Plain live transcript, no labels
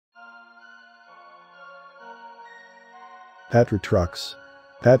TATRA Trucks.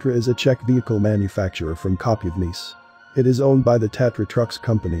 TATRA is a Czech vehicle manufacturer from Kopievnice. It is owned by the TATRA Trucks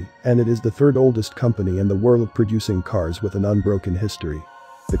company, and it is the third oldest company in the world producing cars with an unbroken history.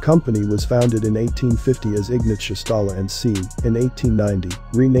 The company was founded in 1850 as Ignatius Stala & C. In 1890,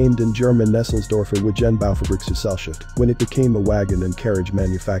 renamed in German Nesselsdorfer Wagenbaufabriksgesellschaft, when it became a wagon and carriage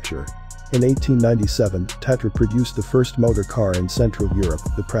manufacturer. In 1897, TATRA produced the first motor car in Central Europe,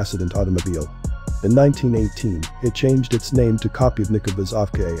 the Precedent Automobile. In 1918, it changed its name to Kopievnica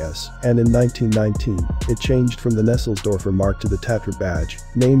Vozovka AS, and in 1919, it changed from the Nesselsdorfer mark to the TATRA badge,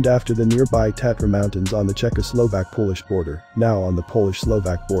 named after the nearby Tatra Mountains on the Czechoslovak-Polish border, now on the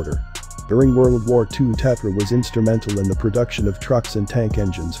Polish-Slovak border. During World War II, TATRA was instrumental in the production of trucks and tank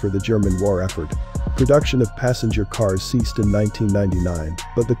engines for the German war effort. Production of passenger cars ceased in 1999,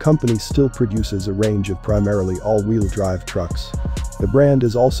 but the company still produces a range of primarily all-wheel drive trucks. The brand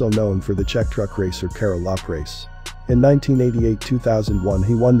is also known for the Czech truck racer Karel Laprace. In 1988-2001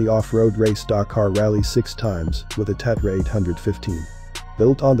 he won the off-road race Dakar Rally 6 times, with a TATRA 815.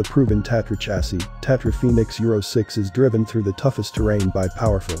 Built on the proven TATRA chassis, TATRA Phoenix Euro 6 is driven through the toughest terrain by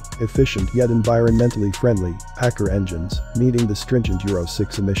powerful, efficient yet environmentally friendly, Packer engines, meeting the stringent Euro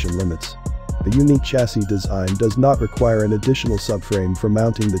 6 emission limits. The unique chassis design does not require an additional subframe for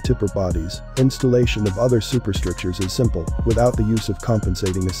mounting the tipper bodies. Installation of other superstructures is simple, without the use of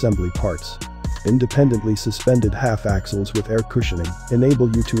compensating assembly parts. Independently suspended half axles with air cushioning enable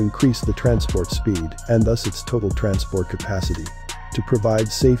you to increase the transport speed and thus its total transport capacity. To provide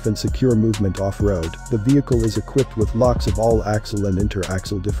safe and secure movement off-road, the vehicle is equipped with locks of all axle and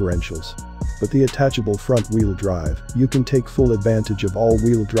inter-axle differentials. With the attachable front-wheel drive, you can take full advantage of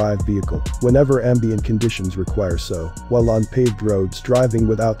all-wheel drive vehicle whenever ambient conditions require so, while on paved roads driving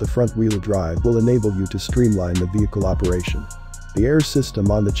without the front-wheel drive will enable you to streamline the vehicle operation. The air system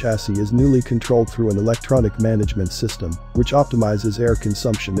on the chassis is newly controlled through an electronic management system, which optimizes air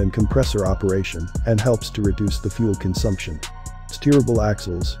consumption and compressor operation and helps to reduce the fuel consumption. Steerable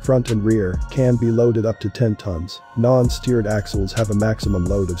axles, front and rear, can be loaded up to 10 tons. Non-steered axles have a maximum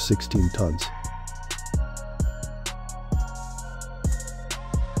load of 16 tons.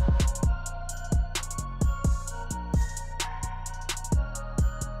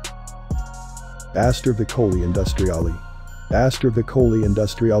 Astra Veicoli Industriali. Astra Veicoli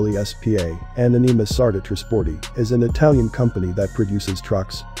Industriali S.p.A., Anonima Sarda Trasporti, is an Italian company that produces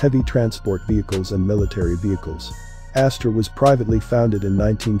trucks, heavy transport vehicles and military vehicles. Astra was privately founded in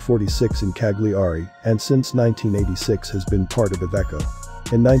 1946 in Cagliari, and since 1986 has been part of Iveco.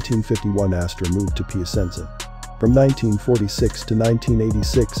 In 1951 Astra moved to Piacenza. From 1946 to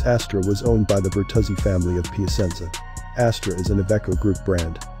 1986 Astra was owned by the Bertuzzi family of Piacenza. Astra is an Iveco Group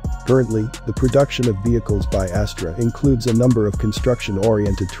brand. Currently, the production of vehicles by Astra includes a number of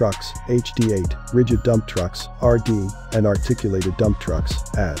construction-oriented trucks, HD8, rigid dump trucks, RD, and articulated dump trucks,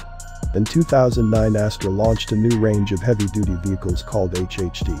 AD. In 2009 Astra launched a new range of heavy-duty vehicles called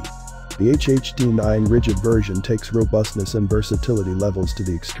HHD. The HHD9 rigid version takes robustness and versatility levels to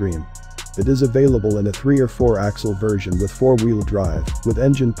the extreme. It is available in a 3 or 4 axle version with 4-wheel drive, with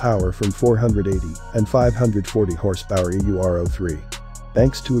engine power from 480 and 540 horsepower EUR03.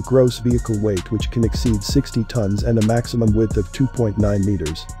 Thanks to a gross vehicle weight which can exceed 60 tons and a maximum width of 2.9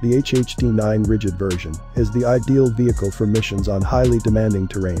 meters, the HHD9 rigid version is the ideal vehicle for missions on highly demanding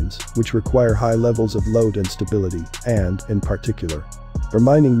terrains, which require high levels of load and stability, and, in particular, for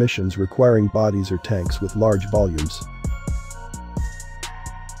mining missions requiring bodies or tanks with large volumes.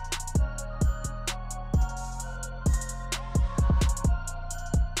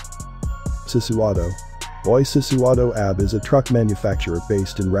 Sisu Auto. Sisu Auto AB is a truck manufacturer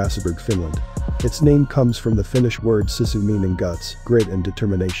based in Raseborg, Finland. Its name comes from the Finnish word sisu meaning guts, grit and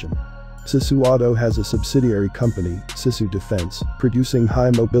determination. Sisu Auto has a subsidiary company, Sisu Defense, producing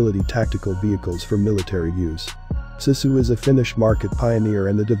high-mobility tactical vehicles for military use. Sisu is a Finnish market pioneer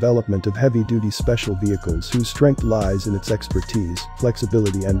in the development of heavy-duty special vehicles whose strength lies in its expertise,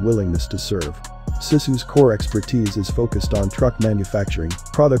 flexibility and willingness to serve. Sisu's core expertise is focused on truck manufacturing,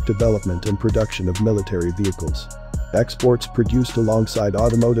 product development and production of military vehicles. Exports produced alongside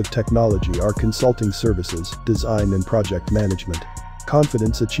automotive technology are consulting services, design and project management.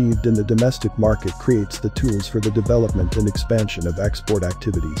 Confidence achieved in the domestic market creates the tools for the development and expansion of export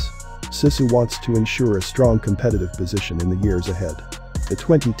activities. Sisu wants to ensure a strong competitive position in the years ahead. The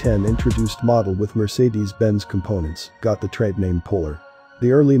 2010 introduced model with Mercedes-Benz components got the trade name Polar.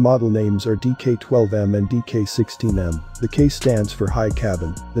 The early model names are DK12M and DK16M. The K stands for high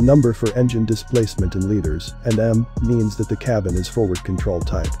cabin, the number for engine displacement in liters, and M means that the cabin is forward control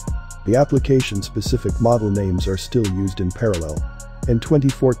type. The application-specific model names are still used in parallel. In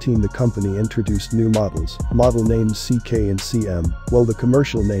 2014 the company introduced new models, model names CK and CM, while the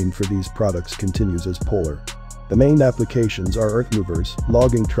commercial name for these products continues as Polar. The main applications are earth movers,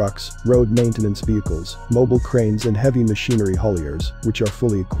 logging trucks, road maintenance vehicles, mobile cranes and heavy machinery hauliers, which are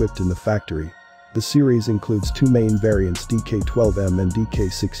fully equipped in the factory. The series includes two main variants DK12M and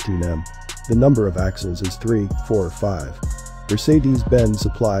DK16M. The number of axles is 3, 4 or 5. Mercedes-Benz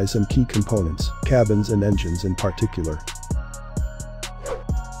supplies some key components, cabins and engines in particular.